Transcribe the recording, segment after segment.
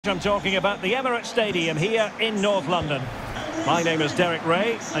I'm talking about the Emirates Stadium here in North London. My name is Derek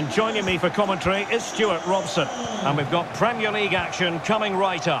Ray, and joining me for commentary is Stuart Robson. And we've got Premier League action coming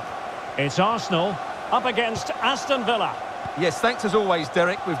right up. It's Arsenal up against Aston Villa. Yes, thanks as always,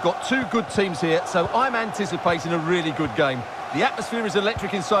 Derek. We've got two good teams here, so I'm anticipating a really good game. The atmosphere is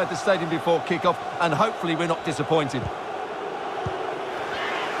electric inside the stadium before kick-off, and hopefully we're not disappointed.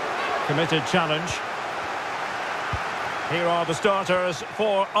 Committed challenge. Here are the starters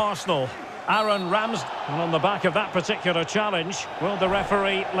for Arsenal. Aaron Ramsdale. And on the back of that particular challenge, will the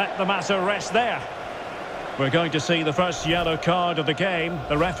referee let the matter rest there? We're going to see the first yellow card of the game.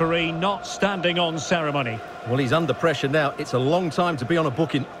 The referee not standing on ceremony. Well, he's under pressure now. It's a long time to be on a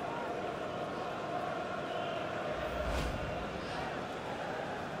booking.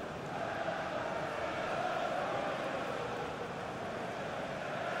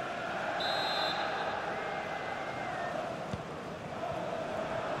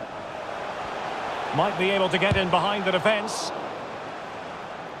 Might be able to get in behind the defence.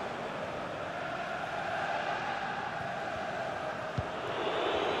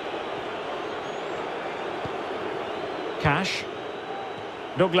 Cash.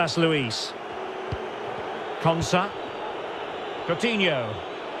 Douglas Luiz. Konsa. Coutinho.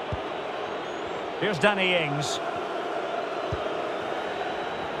 Here's Danny Ings.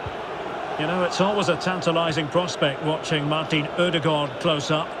 You know, it's always a tantalising prospect watching Martin Ødegaard close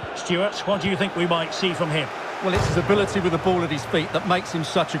up. Stuart, what do you think we might see from him? Well, it's his ability with the ball at his feet that makes him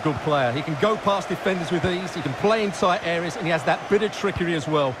such a good player. He can go past defenders with ease, he can play in tight areas, and he has that bit of trickery as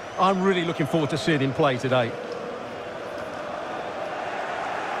well. I'm really looking forward to seeing him play today.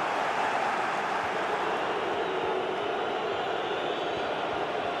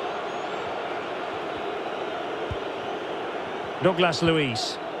 Douglas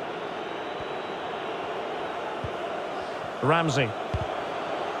Luiz. Ramsey.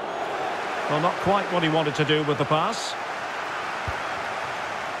 Well, not quite what he wanted to do with the pass.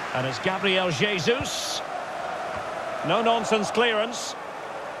 And it's Gabriel Jesus. No-nonsense clearance.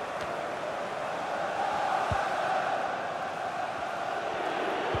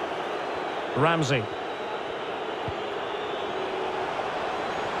 Ramsey.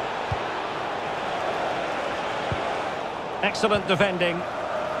 Excellent defending.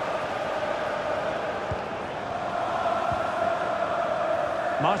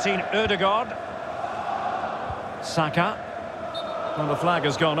 Martin Ødegaard. Saka. Well, the flag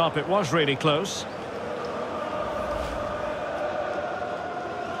has gone up. It was really close.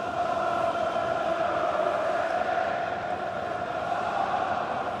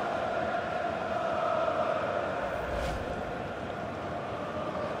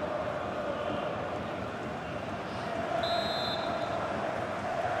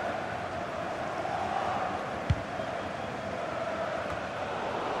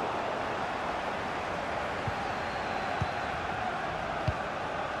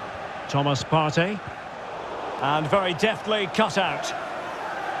 Thomas Partey, and very deftly cut out.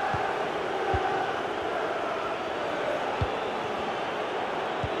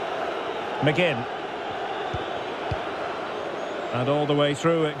 McGinn. And all the way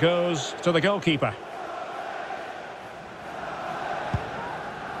through it goes to the goalkeeper.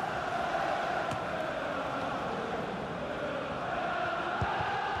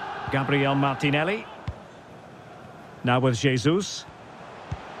 Gabriel Martinelli. Now with Jesus.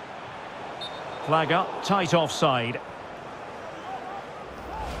 Flag up, tight offside.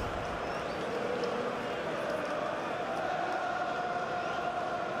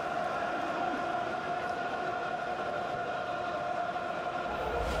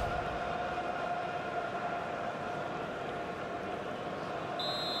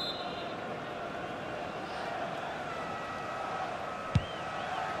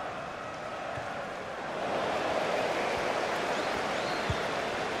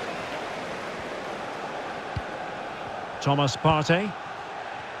 Thomas Partey.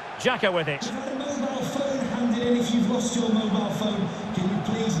 Xhaka with it. You've had a mobile phone handed in. If you've lost your mobile phone, can you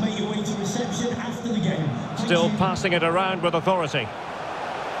please make your way to reception after the game? Still passing it around with authority.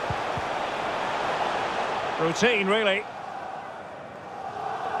 Routine, really.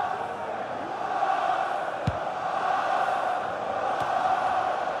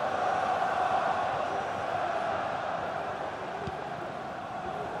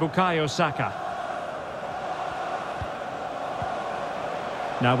 Bukayo Saka.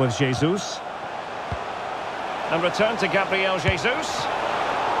 Now with Jesus. And return to Gabriel Jesus.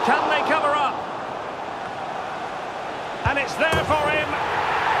 Can they cover up? And it's there for him.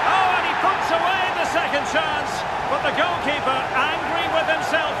 Oh, and he puts away the second chance. But the goalkeeper angry with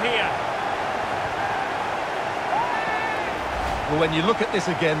himself here. Well, when you look at this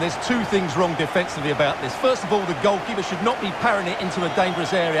again, there's two things wrong defensively about this. First of all, the goalkeeper should not be parrying it into a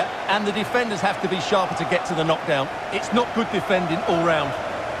dangerous area, and the defenders have to be sharper to get to the knockdown. It's not good defending all round.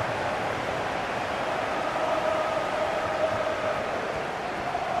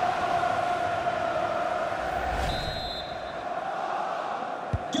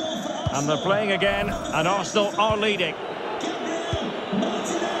 And they're playing again, and Arsenal are leading.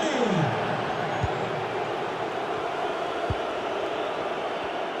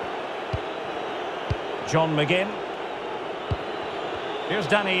 John McGinn. Here's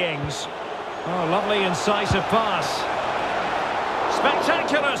Danny Ings. Oh, lovely incisive pass.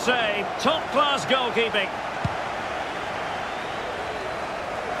 Spectacular save. Top-class goalkeeping.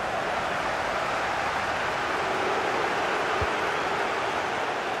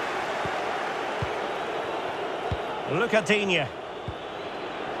 Look at Digne.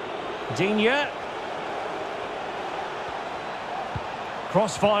 Digne.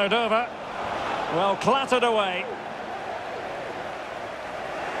 Cross-fired over. Well, clattered away.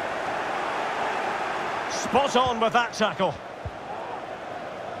 Spot on with that tackle.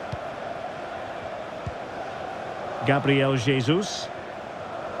 Gabriel Jesus.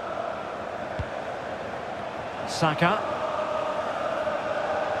 Saka.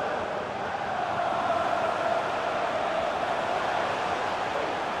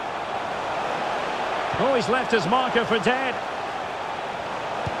 Oh, he's left his marker for dead.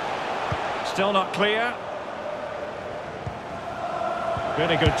 Still not clear.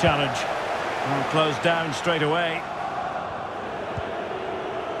 Really good challenge. And closed down straight away.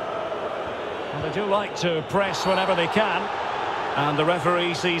 Well, they do like to press whenever they can. And the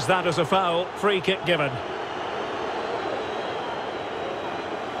referee sees that as a foul. Free kick given.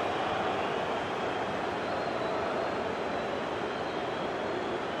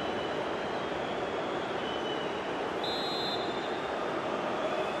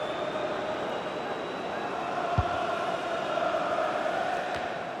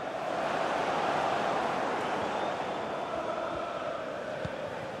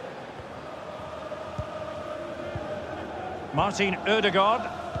 Martin Ødegaard.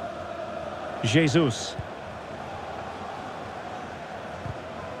 Jesus.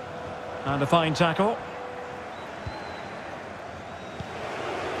 And a fine tackle.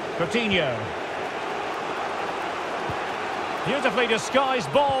 Coutinho. Beautifully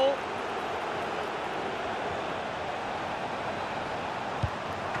disguised ball.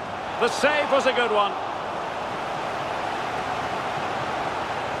 The save was a good one.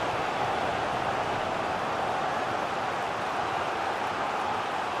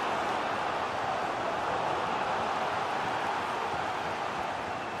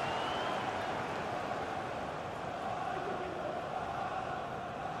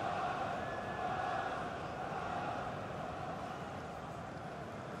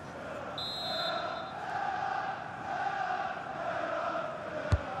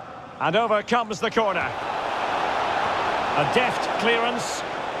 And over comes the corner. A deft clearance.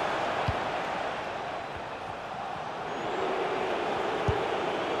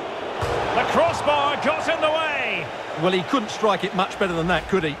 The crossbar got in the way. Well, he couldn't strike it much better than that,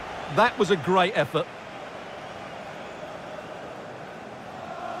 could he? That was a great effort.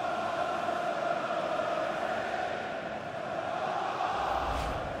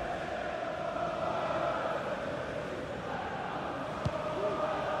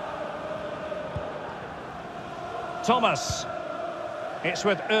 Thomas. It's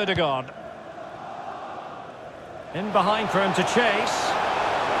with Ødegaard. In behind for him to chase.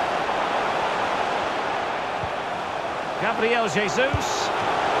 Gabriel Jesus.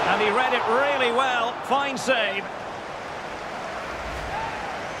 And he read it really well. Fine save.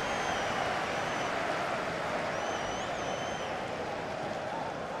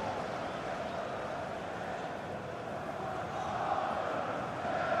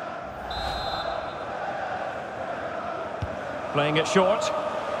 Playing it short.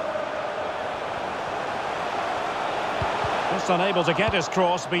 Just unable to get his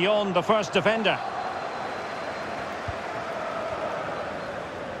cross beyond the first defender.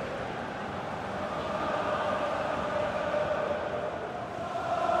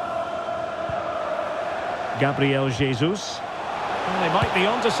 Gabriel Jesus. Well, they might be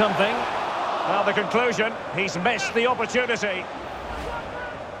onto something. Well, the conclusion, he's missed the opportunity.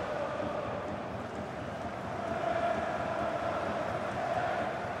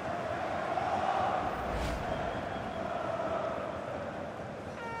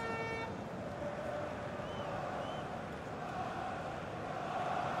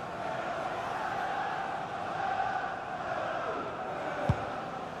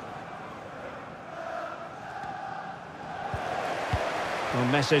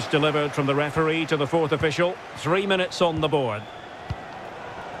 message delivered from the referee to the fourth official. 3 minutes on the board.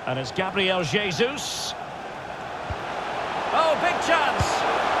 And it's Gabriel Jesus. Oh, big chance!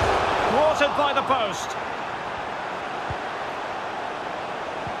 Thwarted by the post.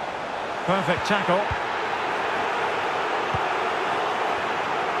 Perfect tackle.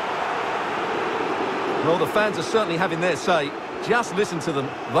 Well, the fans are certainly having their say. Just listen to them.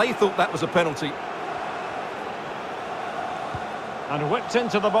 They thought that was a penalty. And whipped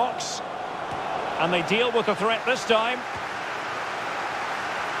into the box. And they deal with the threat this time.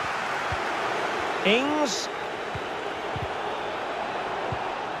 Ings.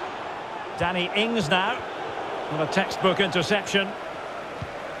 Danny Ings now. With a textbook interception.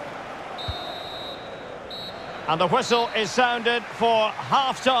 And the whistle is sounded for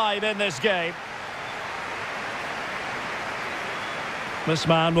half-time in this game. This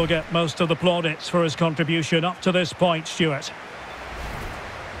man will get most of the plaudits for his contribution up to this point, Stuart.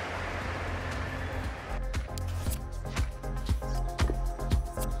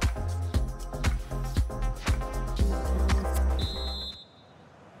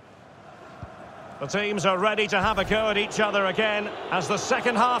 The teams are ready to have a go at each other again as the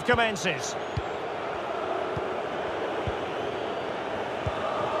second half commences.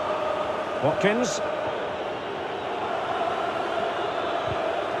 Watkins.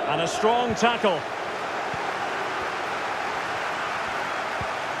 And a strong tackle.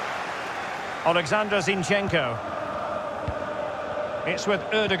 Alexander Zinchenko. It's with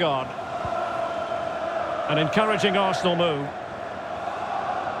Ødegaard. An encouraging Arsenal move.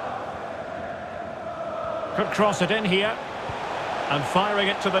 Could cross it in here. And firing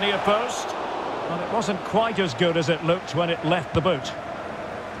it to the near post. But it wasn't quite as good as it looked when it left the boot.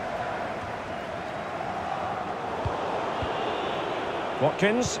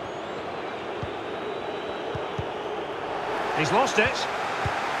 Watkins. He's lost it.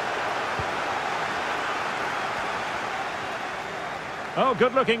 Oh,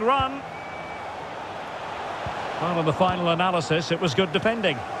 good-looking run. Well, in the final analysis, it was good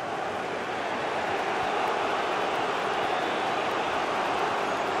defending.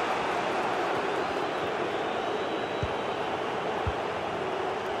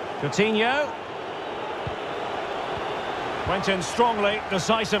 Coutinho. Went in strongly,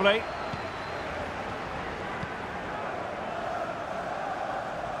 decisively.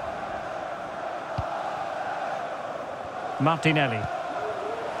 Martinelli.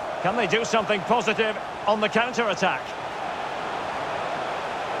 Can they do something positive on the counter-attack?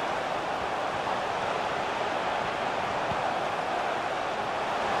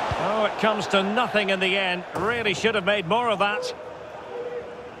 Oh, it comes to nothing in the end. Really should have made more of that.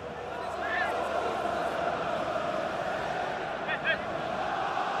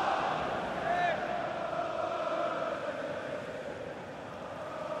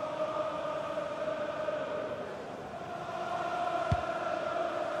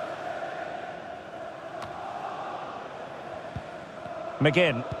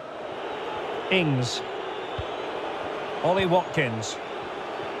 McGinn. Ings. Ollie Watkins.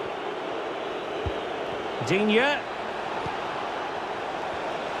 Digne.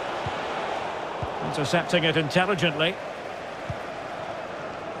 Intercepting it intelligently.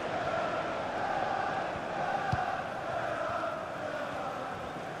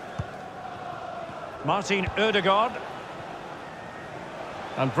 Martin Ødegaard.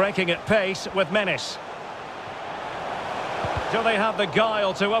 And breaking at pace with menace. Do they have the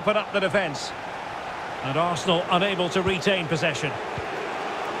guile to open up the defence? And Arsenal unable to retain possession.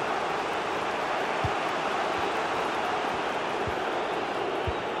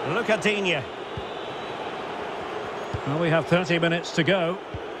 Look at Digne. Well, we have 30 minutes to go.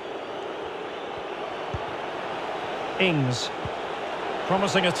 Ings.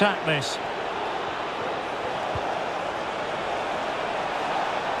 Promising attack this.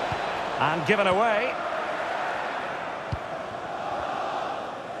 And given away.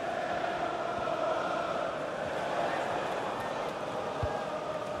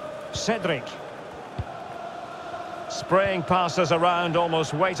 Cedric. Spraying passes around,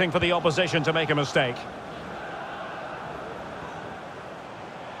 almost waiting for the opposition to make a mistake.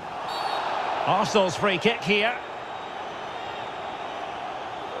 Arsenal's free kick here.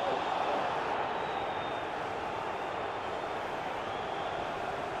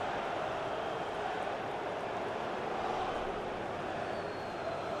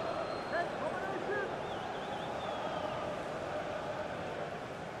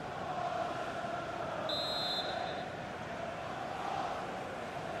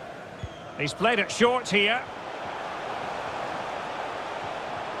 He's played it short here.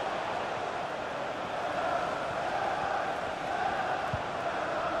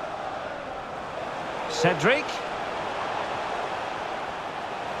 Cedric.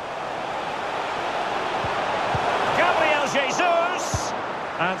 Gabriel Jesus.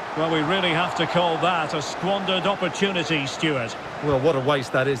 And, well, we really have to call that a squandered opportunity, Stuart. Well, what a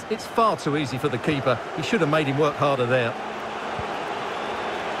waste that is. It's far too easy for the keeper. He should have made him work harder there.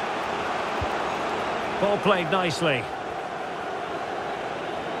 Ball played nicely.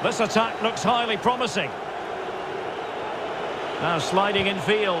 This attack looks highly promising. Now sliding in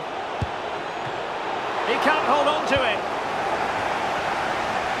field. He can't hold on to it.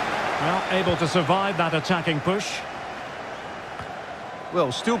 Well, able to survive that attacking push.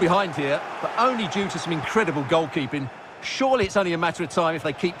 Well, still behind here, but only due to some incredible goalkeeping. Surely it's only a matter of time if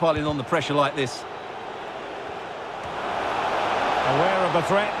they keep piling on the pressure like this. Aware of the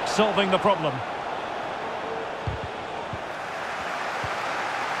threat, solving the problem.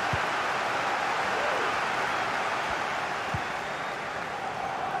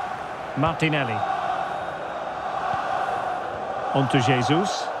 Martinelli. On to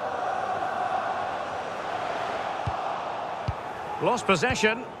Jesus. Lost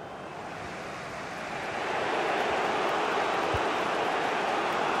possession.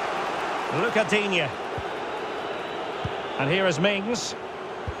 Lucadinha. And here is Mings.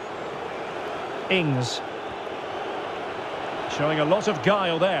 Ings. Showing a lot of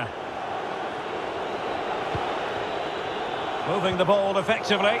guile there. Moving the ball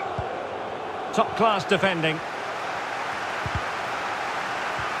effectively. Top-class defending.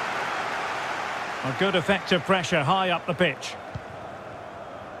 A good effective pressure high up the pitch.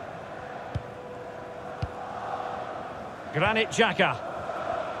 Granit Xhaka.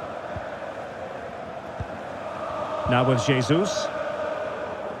 Now with Jesus.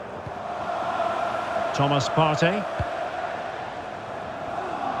 Thomas Partey.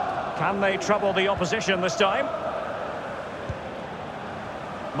 Can they trouble the opposition this time?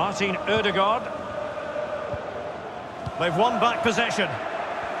 Martin Ødegaard. They've won back possession.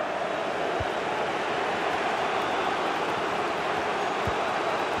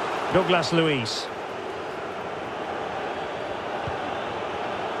 Douglas Luiz.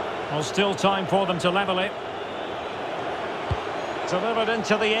 Well, still time for them to level it. Delivered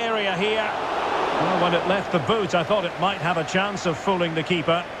into the area here. Well, when it left the boot, I thought it might have a chance of fooling the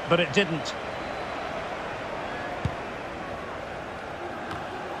keeper, but it didn't.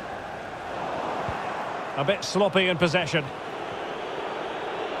 A bit sloppy in possession.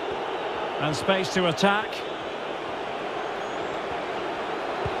 And space to attack.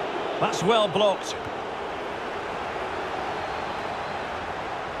 That's well blocked.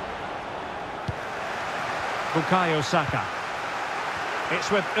 Bukayo Saka. It's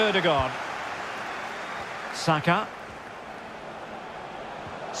with Ødegaard. Saka.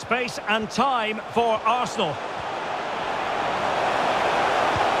 Space and time for Arsenal.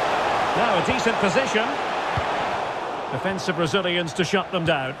 Now a decent position. Defensive Brazilians to shut them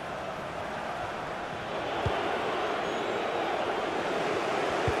down.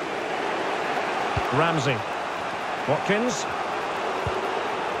 Ramsey. Watkins.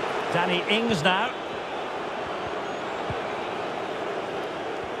 Danny Ings now.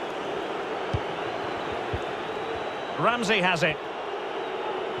 Ramsey has it.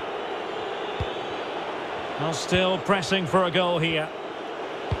 Well, still pressing for a goal here.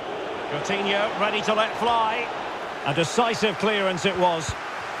 Coutinho ready to let fly. A decisive clearance it was.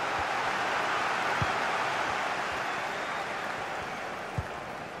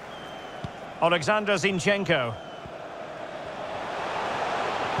 Alexander Zinchenko.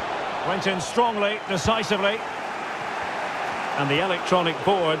 Went in strongly, decisively. And the electronic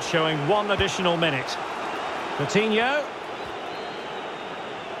board showing one additional minute. Coutinho.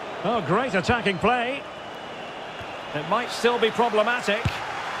 Oh, great attacking play. It might still be problematic.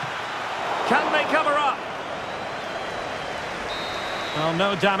 Can they cover up? Well,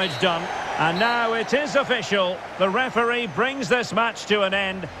 no damage done. And now it is official. The referee brings this match to an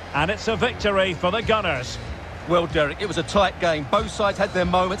end, and it's a victory for the Gunners. Well, Derek, it was a tight game. Both sides had their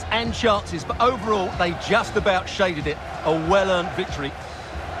moments and chances, but overall, they just about shaded it. A well-earned victory.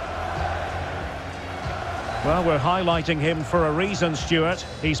 Well, we're highlighting him for a reason, Stuart.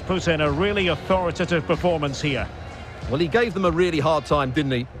 He's put in a really authoritative performance here. Well, he gave them a really hard time,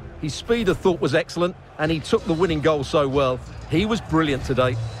 didn't he? His speed of thought was excellent, and he took the winning goal so well. He was brilliant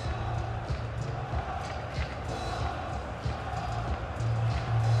today.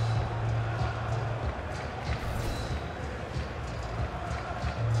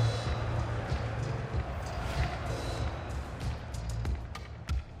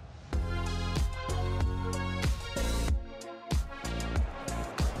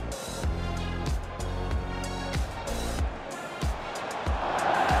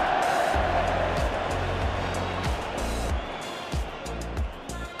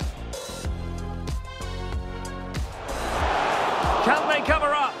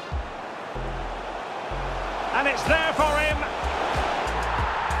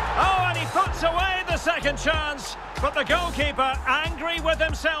 second chance, but the goalkeeper angry with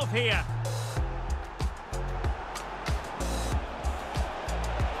himself here.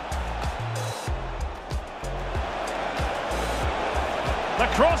 The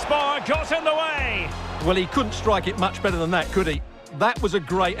crossbar got in the way. Well, he couldn't strike it much better than that, could he? That was a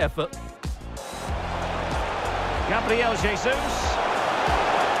great effort. Gabriel Jesus.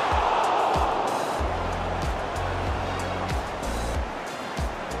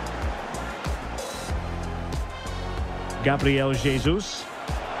 Gabriel Jesus.